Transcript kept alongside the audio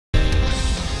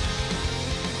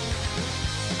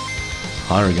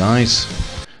Hi there guys.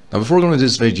 Now before going into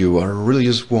this video, I really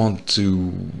just want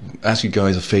to ask you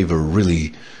guys a favor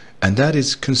really, and that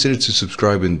is consider to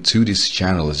subscribing to this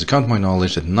channel. As I count my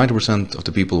knowledge that 90% of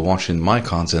the people watching my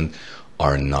content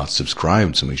are not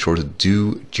subscribed, so make sure to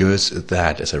do just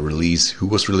that as I release Who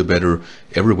Was Really Better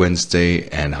every Wednesday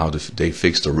and How They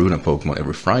Fixed or Ruin a Pokemon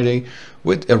every Friday,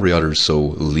 with every other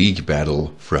league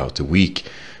battle throughout the week.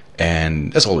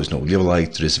 And as always, leave a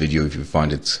like to this video if you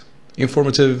find it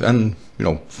informative and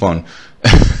fun.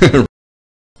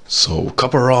 So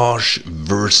Copperajah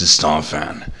versus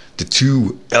Donphan, the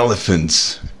two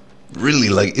elephants. Really,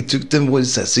 it took them, what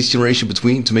is that, 6 generations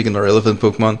between to make another elephant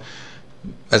Pokemon.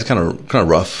 That's kind of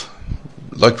rough.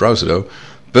 Like Drowsy though.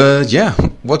 But yeah,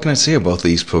 what can I say about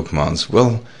these Pokemons?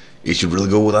 Well, it should really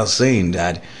go without saying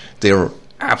that they are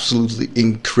absolutely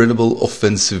incredible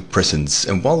offensive presence,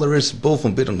 and while there is both a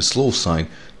bit on the slow side,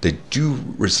 they do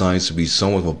reside to be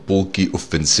somewhat of a bulky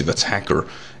offensive attacker,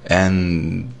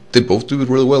 and they both do it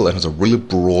really well and has a really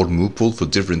broad move pool for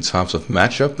different types of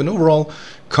matchup, and overall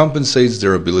compensates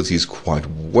their abilities quite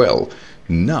well.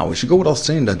 Now, it should go without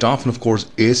saying that Donphan, of course,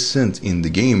 isn't in the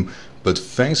game, but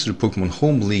thanks to the Pokemon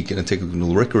Home League and the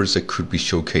technical records that could be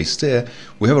showcased there,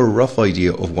 we have a rough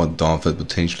idea of what Donphan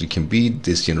potentially can be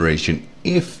this generation,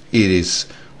 if it is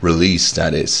released,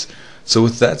 that is. So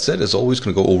with that said, as always,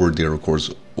 going to go over their, of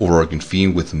course, overarching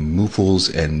theme with move pools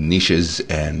and niches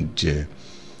and,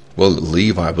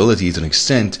 league viability to an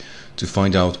extent, to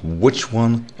find out which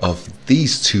one of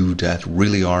these two that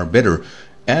really are better.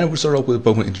 And we'll start off with the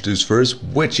Pokemon introduced first,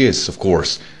 which is, of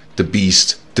course, the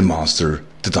beast, the monster,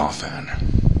 the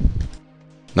Donphan.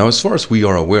 Now, as far as we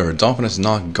are aware, Donphan has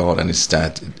not got any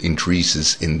stat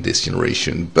increases in this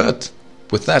generation, but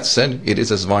with that said, it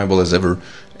is as viable as ever,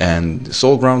 and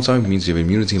Soul Ground type means you have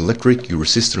immunity electric, you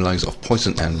resist the likes of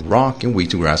poison and rock, and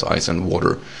weak to grass, ice and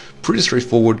water. Pretty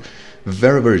straightforward,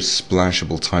 very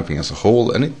splashable typing as a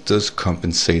whole, and it does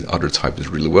compensate other types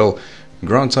really well.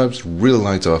 Ground types really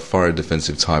like to have a fire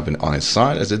defensive typing on its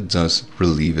side, as it does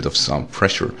relieve it of some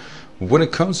pressure. When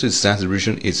it comes to its stat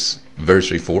distribution, it's very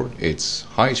straightforward. It's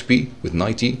high HP with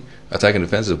 90, attack and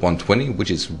defense at 120,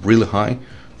 which is really high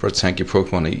for a tanky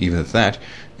Pokemon, even at that,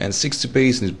 and 60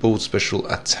 base in both special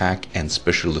attack and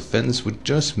special defense would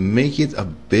just make it a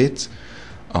bit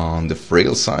on the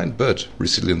frail side, but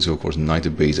resilient to, of course, 90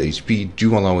 base HP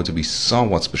do allow it to be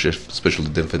somewhat specially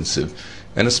defensive,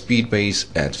 and a speed base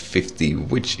at 50,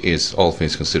 which is all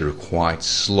things considered quite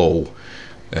slow.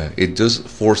 It does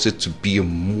force it to be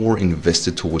more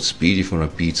invested towards speed if you want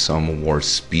to beat some more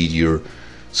speedier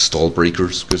stall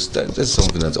breakers, because that's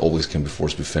something that always can be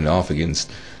forced to fend off against.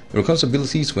 When it comes to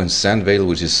abilities, we have Sand Veil,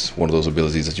 which is one of those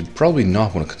abilities that you probably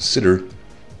not want to consider,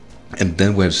 and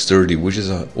then we have Sturdy, which is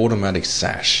an automatic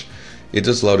sash. It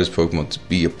does allow this Pokemon to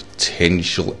be a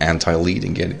potential anti-lead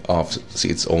and get off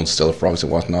its own Stellar Frogs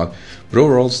and whatnot, but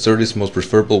overall Sturdy is the most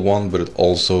preferable one, but it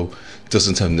also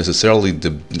doesn't have necessarily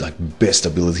the best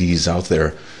abilities out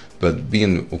there. But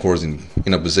being, of course,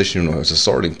 in a position as a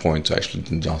starting point to actually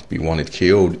not be one-hit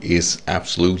KO'd is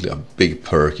absolutely a big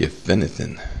perk, if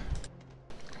anything.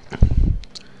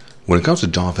 When it comes to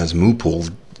Donphan's move pool,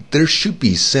 there should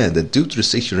be said that due to the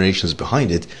 6 generations behind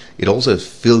it, it also has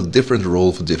filled a different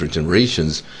role for different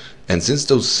generations, and since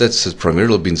those sets have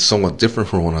primarily been somewhat different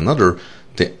from one another,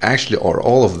 they actually are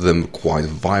all of them quite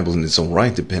viable in its own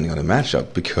right, depending on the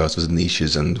matchup, because of the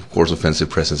niches and, of course, offensive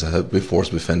presence that have been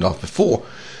forced to fend off before.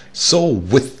 So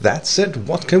with that said,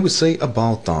 what can we say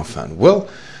about Donphan? Well,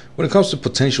 when it comes to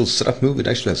potential setup move, it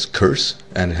actually has Curse,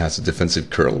 and it has a defensive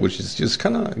curl, which is just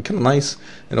kind of nice,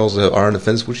 and also Iron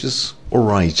Defense, which is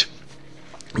alright.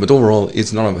 But overall,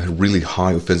 it's not a really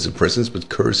high offensive presence, but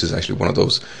Curse is actually one of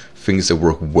those things that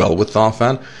work well with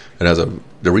Donphan, and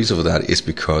the reason for that is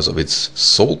because of its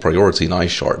sole priority in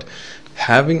Ice Shard.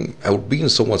 Being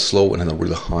somewhat slow and having a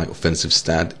really high offensive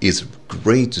stat is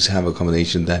great to have a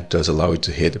combination that does allow it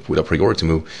to hit with a priority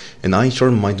move, and Ice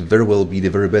Shard might very well be the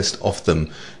very best of them,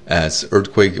 as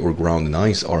Earthquake or Ground and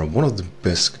Ice are one of the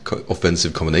best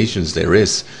offensive combinations there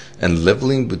is, and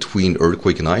leveling between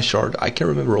Earthquake and Ice Shard, I can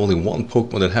remember only one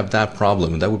Pokemon that have that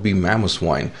problem, and that would be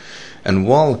Mamoswine. And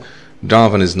while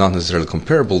Donphan is not necessarily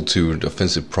comparable to the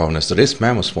offensive prowess that is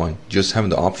Mamoswine, just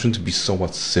having the option to be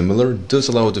somewhat similar does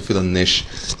allow it to fill a niche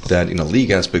that in a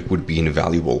league aspect would be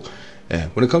invaluable.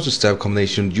 When it comes to stab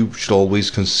combination, you should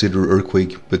always consider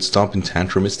Earthquake, but Stomping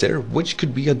Tantrum is there, which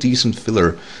could be a decent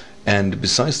filler. And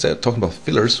besides that, talking about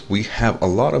fillers, we have a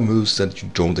lot of moves that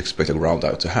you don't expect a ground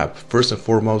out to have. First and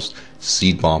foremost,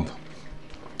 Seed Bomb.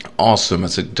 Awesome,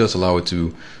 as it does allow it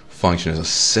to function as a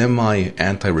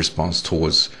semi-anti-response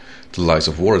towards the likes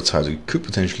of water types. You could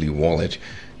potentially wall it.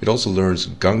 It also learns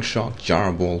Gunk Shot,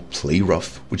 Gyro Ball, Play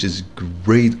Rough, which is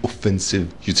great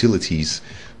offensive utilities.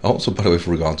 Also, by the way,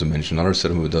 forgot to mention, another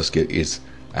set move it does get is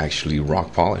actually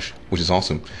Rock Polish, which is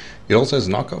awesome. It also has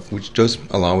Knockoff, which does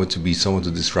allow it to be somewhat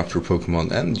a disruptor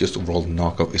Pokemon, and just overall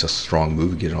Knockoff is a strong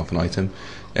move, get it off an item.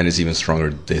 And it's even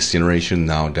stronger this generation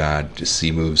now that the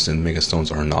C moves and Mega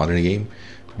Stones are not in the game,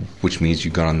 which means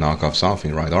you're gonna knock off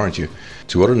something, right, aren't you?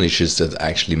 Two other niches that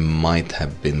actually might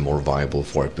have been more viable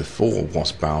for it before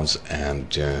was Bounce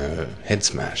and Head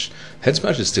Smash. Head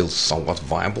Smash is still somewhat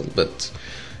viable, but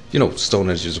you know, Stone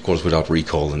Edge is of course without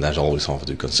recall, and that's always something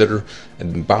to consider.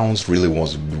 And Bounce really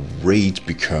was great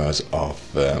because of,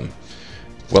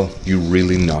 well, you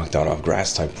really knocked out a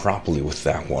grass type properly with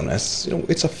that one, as you know,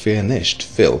 it's a fair niche to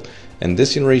fill. And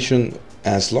this generation,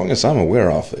 as long as I'm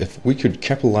aware of, if we could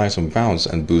capitalize on Bounce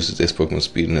and boost this Pokemon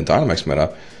speed in the Dynamax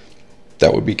meta,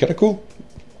 that would be kinda cool.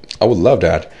 I would love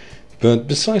that. But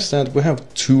besides that, we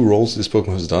have two roles this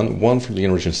Pokemon has done. One from the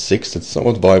Generation 6 that's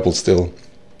somewhat viable still,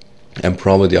 and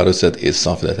probably the other set is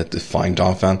something that had defined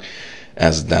Donphan,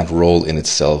 as that role in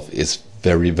itself is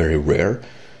very, very rare.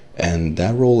 And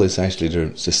that role is actually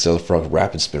the Stealth-Rock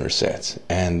Rapid Spinner set.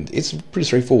 And it's pretty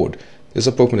straightforward. There's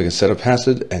a Pokemon that can set up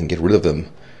Hazard and get rid of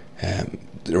them.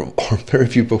 There are very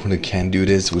few Pokemon that can do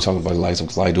this. We talk about the likes of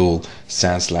Glidol,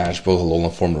 Sandslash, both a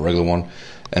Alolan form and a regular one.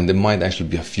 And there might actually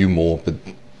be a few more, but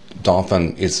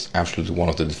Donphan is absolutely one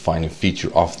of the defining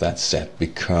features of that set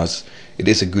because it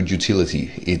is a good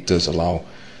utility. It does allow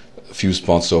a few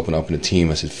spots to open up in the team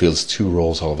as it fills two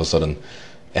roles all of a sudden.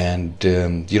 And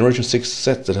the Generation 6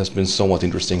 set that has been somewhat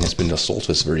interesting has been the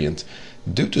Assault-Vest variant.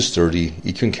 Due to Sturdy,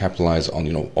 you can capitalize on,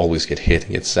 you know, always get hit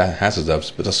and get hazard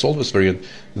ups, but the Assault-Vest variant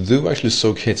do actually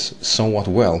soak hits somewhat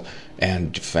well,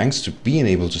 and thanks to being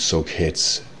able to soak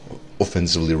hits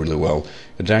offensively really well,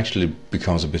 it actually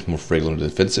becomes a bit more frail on the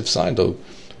defensive side, though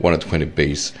 120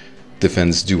 base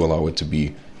defense do allow it to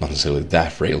be not necessarily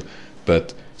that frail,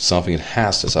 but something it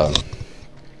has as a,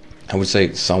 I would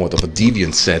say, somewhat of a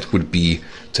deviant set would be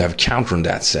to have counter on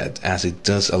that set, as it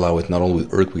does allow it not only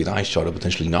with Earthquake and Ice Shot or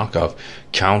potentially knockoff,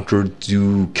 counter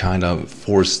do kind of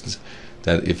force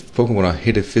that if Pokemon want to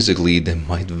hit it physically, they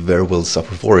might very well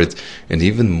suffer for it, and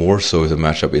even more so if the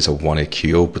matchup is a 1-hit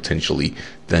KO potentially,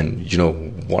 then, you know,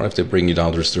 what if they bring you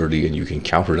down to 30 and you can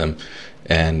counter them,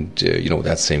 and, you know,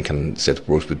 that same kind of set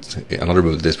works with another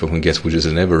move that this Pokemon gets, which is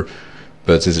an Ever,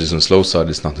 but since it is on the slow side,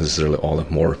 it's not necessarily all that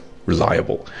more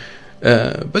reliable.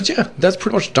 But yeah, that's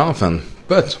pretty much Donphan.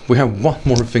 But we have one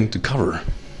more thing to cover.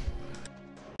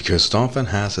 Because Donphan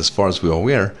has, as far as we are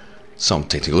aware, some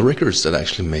technical records that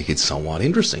actually make it somewhat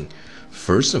interesting.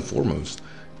 First and foremost,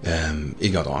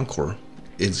 it got Encore.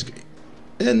 It's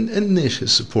a niche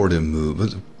supportive move,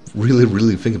 but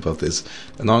really think about this.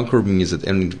 An Encore means that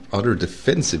any other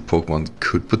defensive Pokemon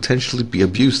could potentially be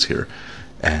abused here.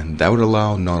 And that would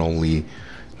allow not only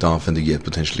Donphan to get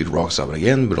potentially the Rock Slide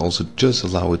again, but also just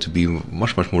allow it to be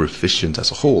much more efficient as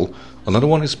a whole. Another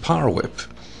one is Power Whip.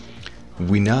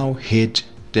 We now hit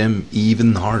them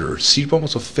even harder. Seed Bomb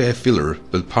was a fair filler,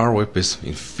 but Power Whip is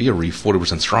in theory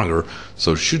 40% stronger,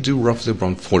 so it should do roughly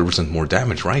around 40% more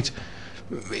damage, right?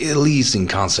 At least in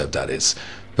concept, that is.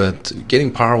 But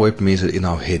getting Power Whip means that it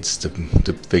now hits the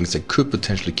things that could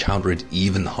potentially counter it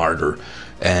even harder.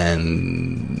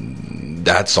 And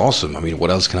that's awesome. I mean, what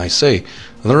else can I say?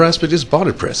 Another aspect is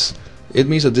Body Press. It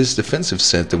means that this defensive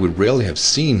set that we rarely have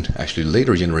seen, actually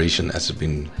later generation, as it's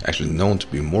been actually known to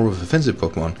be more of a defensive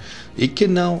Pokemon, it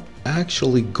can now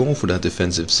actually go for that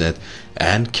defensive set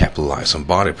and capitalize on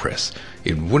Body Press.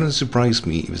 It wouldn't surprise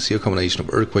me if you see a combination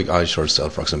of Earthquake, Ice Shard,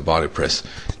 Stealth-Rocks and Body Press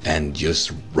and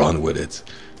just run with it.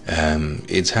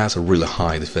 It has a really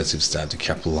high defensive stat to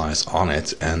capitalize on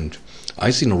it, and I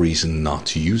see no reason not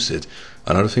to use it.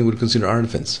 Another thing would consider Air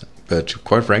Defense, but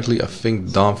quite frankly, I think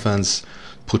Donphan's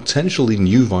potentially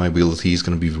new viability is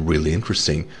going to be really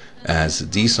interesting, as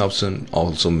these option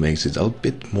also makes it a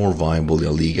bit more viable in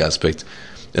a league aspect,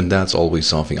 and that's always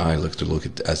something I like to look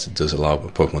at, as it does allow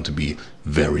Pokemon to be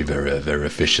very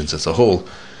efficient as a whole.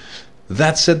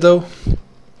 That said though,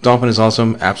 Donphan is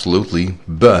awesome, absolutely,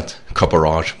 but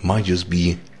Copperajah might just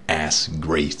be as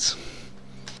great.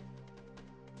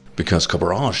 Because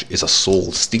Copperajah is a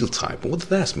Soul Steel type. What does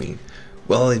that mean?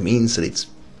 Well, it means that it's,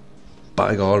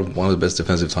 by God, one of the best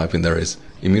defensive typing there is.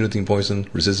 Immunity and Poison,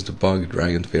 resistant to Bug,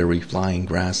 Dragon, Fairy, Flying,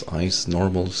 Grass, Ice,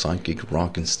 Normal, Psychic,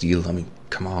 Rock and Steel. I mean,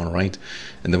 come on, right?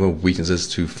 And then we have weaknesses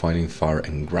to Fighting, Fire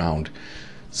and Ground.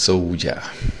 So yeah,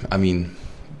 I mean,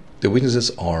 the weaknesses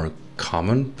are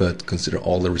common, but consider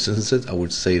all the resistances, I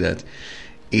would say that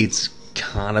it's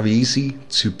kind of easy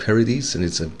to parry these, and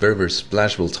it's a very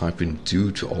splashable typing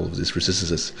due to all of these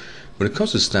resistances. When it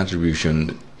comes to stat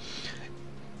distribution,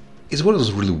 it's one of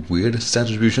those really weird stat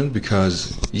distributions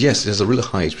because, yes, it has a really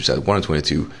high HP stat,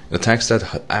 122, an attack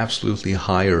stat absolutely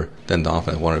higher than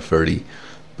Donphan at 130,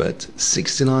 but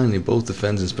 69 in both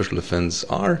defense and special defense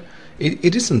are,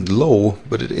 it isn't low,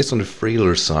 but it is on the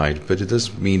frailer side, but it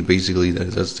does mean basically that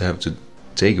it does have to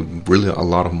take really a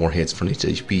lot of more hits from each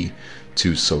HP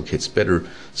to soak hits better.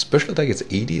 Special attack is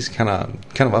 80 is kind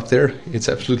of up there. It's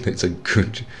a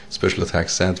good special attack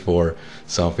stat for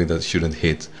something that shouldn't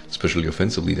hit, especially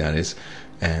offensively, that is.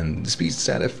 And the speed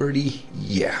stat at 30,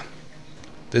 yeah,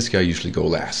 this guy usually go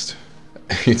last.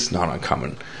 It's not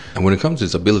uncommon. And when it comes to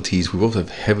its abilities, we both have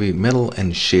heavy metal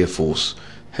and sheer force.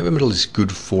 Heavy metal is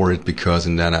good for it because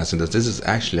in that aspect that this is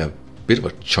actually a bit of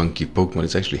a chunky Pokemon.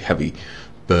 It's actually heavy.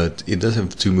 But it does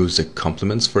have two moves that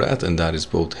complements for that, and that is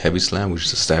both Heavy Slam, which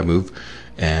is a stab move,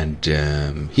 and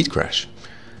Heat Crash.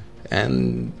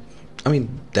 And I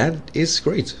mean, that is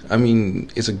great. I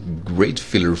mean, it's a great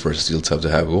filler for a Steel type to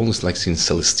have. We've almost like seen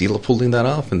Celesteela pulling that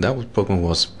off, and that Pokemon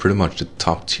was pretty much the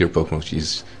top tier Pokemon of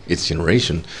its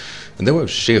generation. And then we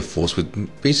have Sheer Force, which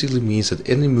basically means that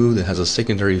any move that has a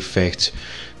secondary effect,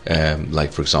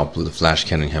 like for example the Flash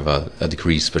Cannon have a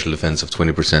decreased special defense of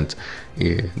 20%,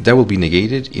 that will be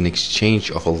negated in exchange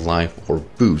of a Life Orb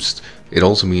boost. It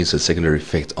also means that secondary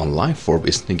effect on Life Orb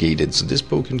is negated, so this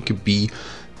Pokemon could be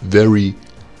very,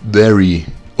 very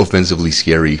offensively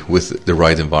scary with the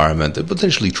right environment and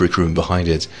potentially Trick Room behind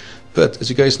it. But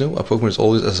as you guys know, a Pokemon is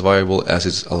always as viable as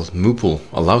its movepool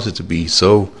allows it to be,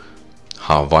 so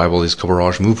how viable is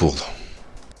Copperajah movepool?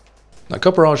 Now,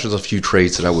 Copperajah has a few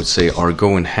traits that I would say are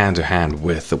going hand to hand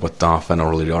with what Donphan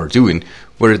already are doing.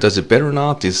 Whether it does it better or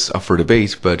not is up for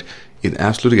debate, but it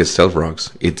absolutely gets Stealth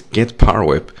Rocks, it gets Power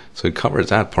Whip, so it covers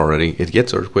that part already, it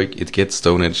gets Earthquake, it gets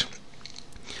Stone Edge,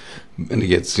 and it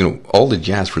gets, you know, all the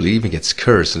jazz relief, it gets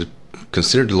Curse, and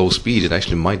considered the low speed, it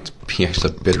actually might be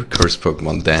actually a better Curse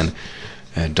Pokemon than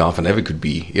Donphan ever could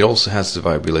be. It also has the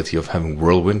viability of having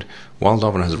Whirlwind. While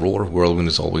Donphan has Roar, Whirlwind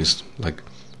is always like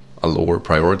a lower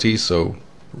priority, so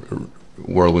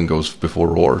Whirlwind goes before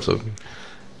Roar, so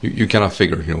you cannot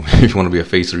figure, you know, if you want to be a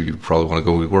phaser, you probably want to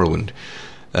go with Whirlwind.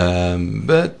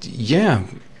 But yeah,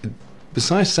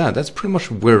 besides that, that's pretty much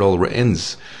where it all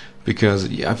ends, because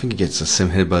yeah, I think it gets a sim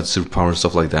headbutt, superpower and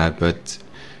stuff like that, but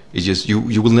it's just,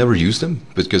 you will never use them,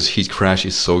 because Heat Crash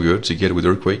is so good to get with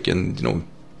Earthquake, and you know,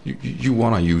 you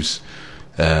want to use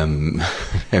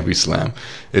Heavy Slam.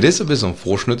 It is a bit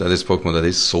unfortunate that this Pokemon that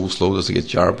is so slow doesn't get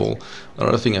Gyro Ball.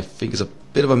 Another thing I think is a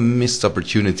bit of a missed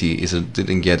opportunity is it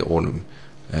didn't get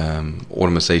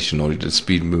Automation, or the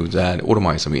speed move that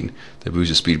Automize, I mean, that boosts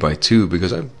your speed by 2,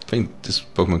 because I think this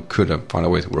Pokemon could have found a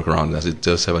way to work around it, as it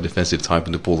does have a defensive type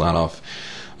and to pull that off.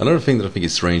 Another thing that I think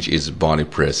is strange is Body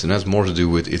Press, and it has more to do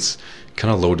with its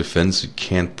kind of low defense. You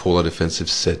can't pull a defensive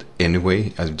set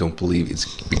anyway. I don't believe it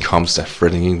becomes that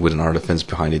threatening with another defense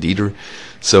behind it either.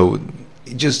 So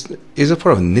it just is a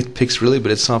part of nitpicks really,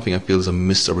 but it's something I feel is a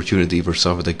missed opportunity for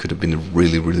something that could have been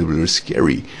really, really, really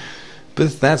scary.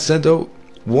 But that said though,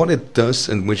 what it does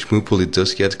and which movepool it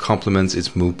does get complements its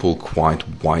movepool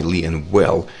quite widely and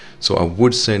well. So I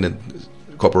would say that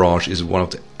Copperajah is one of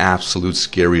the absolute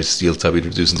scariest Steel type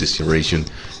introduced in this generation,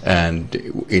 and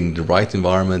in the right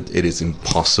environment it is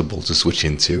impossible to switch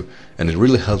into, and it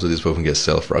really helps that this Pokemon gets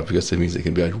Stealth Rock, because that means they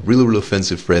can be a really, really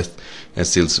offensive threat and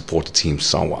still support the team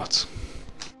somewhat.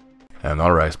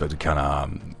 Another aspect to kind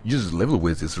of use level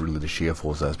with is really the sheer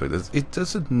force aspect. It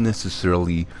doesn't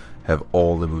necessarily have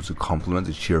all the moves to complement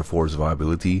its sheer force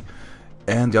viability.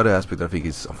 And the other aspect I think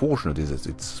is unfortunate is that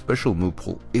its special move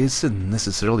pool isn't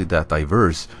necessarily that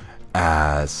diverse,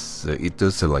 as it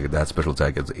does have like that special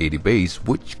attack at 80 base,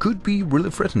 which could be really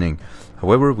threatening.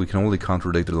 However, we can only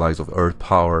contradict the likes of Earth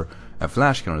Power and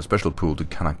Flash Cannon on a special pool to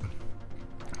kind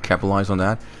of capitalize on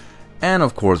that. And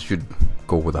of course, should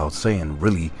go without saying,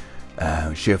 really,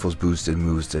 sheer force boosted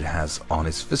moves that it has on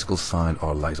its physical side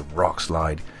are likes of Rock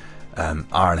Slide,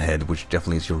 Iron Head, which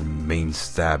definitely is your main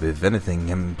stab if anything,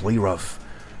 and Play Rough.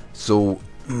 So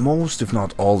most, if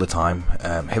not all the time,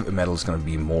 Heavy Metal is going to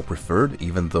be more preferred,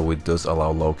 even though it does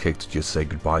allow Low Kick to just say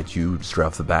goodbye to you straight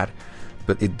off the bat.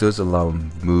 But it does allow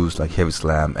moves like Heavy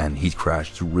Slam and Heat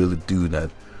Crash to really do that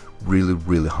really,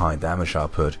 really high damage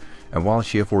output. And while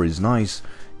Sheer Force is nice,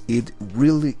 it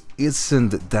really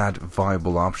isn't that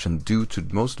viable option due to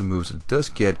most of the moves it does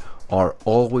get are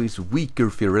always weaker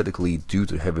theoretically due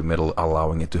to Heavy Metal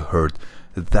allowing it to hurt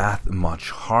that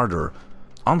much harder.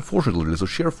 Unfortunately, so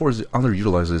Sheer Force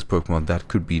underutilizes this Pokemon that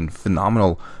could be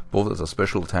phenomenal both as a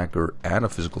special attacker and a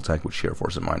physical attack with Sheer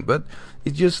Force in mind, but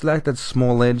it just lacks that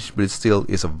small edge, but it still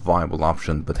is a viable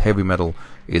option. But Heavy Metal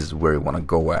is where you want to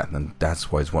go at, and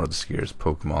that's why it's one of the scariest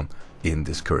Pokemon in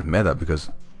this current meta, because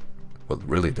Well,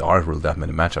 really, there aren't really that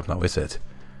many matchups now, is it?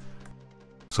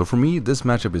 So for me, this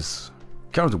matchup is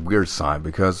kind of the weird side,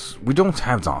 because we don't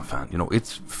have Donphan. You know,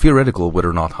 it's theoretical whether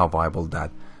or not how viable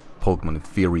that Pokemon in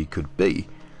theory could be.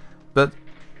 But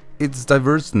its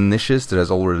diverse niches that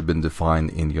has already been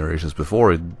defined in generations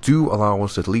before it do allow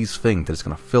us to at least think that it's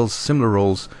going to fill similar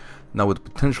roles now with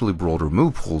potentially broader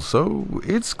move pools, so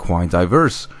it's quite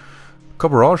diverse.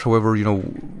 Copperajah, however, you know,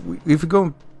 if you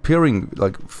go comparing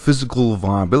like physical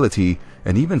viability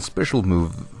and even special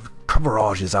move,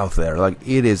 Copperajah is out there. Like,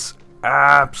 it is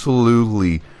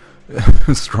absolutely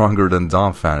stronger than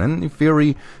Donphan, and in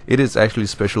theory it is actually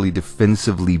especially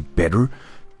defensively better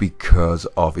because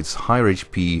of its higher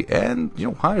HP and, you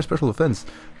know, higher special defense.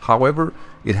 However,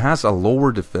 it has a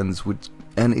lower defense,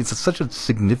 and it's such a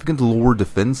significant lower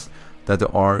defense that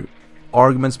there are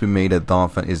arguments being made that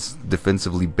Donphan is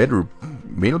defensively better,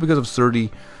 mainly because of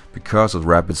Sturdy, because of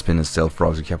Rapid Spin and Stealth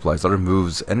Frogs to capitalize other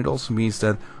moves, and it also means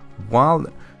that while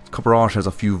Copperajah has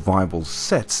a few viable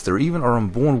sets, there even are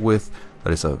unborn with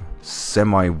that is a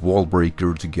semi-wall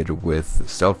breaker together with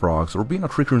Stealth Frogs or being a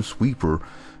Tricker and Sweeper.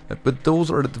 But those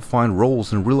are the defined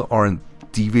roles and really aren't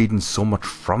deviating so much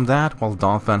from that, while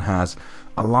Donphan has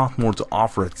a lot more to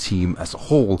offer a team as a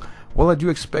whole. While I do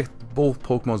expect both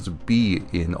Pokemon to be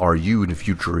in RU in the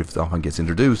future if Donphan gets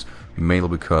introduced, mainly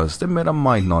because the meta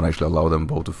might not actually allow them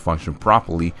both to function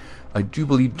properly, I do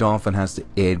believe Donphan has the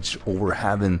edge over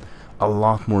having a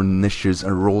lot more niches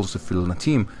and roles to fill in a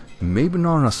team. Maybe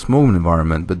not in a Smogon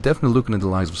environment, but definitely looking at the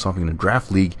likes of something in a draft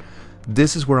league,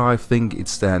 this is where I think it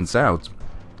stands out.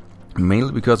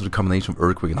 Mainly because of the combination of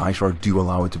Earthquake and Ice Shard do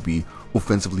allow it to be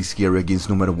offensively scary against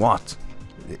no matter what.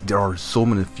 There are so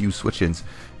many few switch-ins,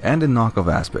 and the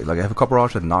knockoff aspect. Like, I have a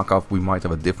Copperajah at knockoff, we might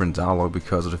have a different dialogue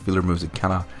because of the filler moves it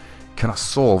kinda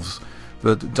solves.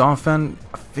 But Donphan,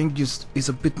 I think, just is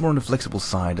a bit more on the flexible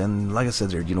side, and like I said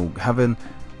there, you know, having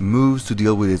moves to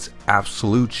deal with its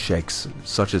absolute checks,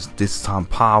 such as this time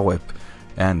Power Whip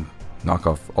and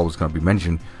knockoff, always gonna be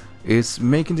mentioned, is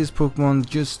making this Pokemon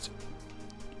just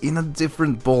in a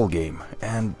different ball game.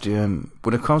 And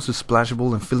when it comes to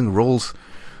splashable and filling roles,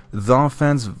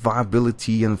 Donphan's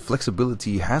viability and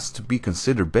flexibility has to be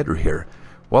considered better here.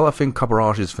 While I think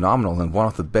Copperajah is phenomenal and one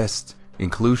of the best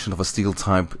inclusion of a steel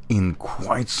type in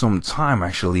quite some time,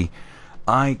 actually,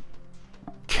 I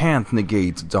can't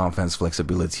negate Donphan's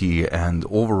flexibility and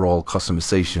overall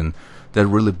customization that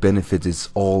really benefits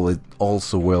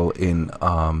also well in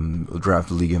a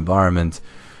draft league environment.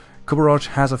 Copperajah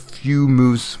has a few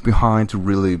moves behind to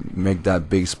really make that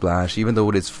big splash. Even though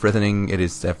it is threatening, it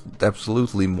is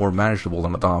absolutely more manageable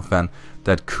than a Donphan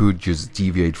that could just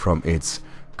deviate from its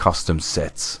custom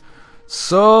sets.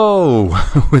 So,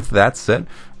 with that said,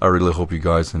 I really hope you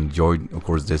guys enjoyed, of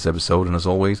course, this episode. And as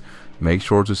always, make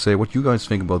sure to say what you guys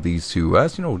think about these two,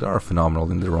 as you know, they are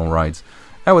phenomenal in their own rights.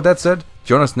 And with that said,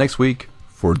 join us next week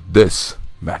for this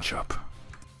matchup.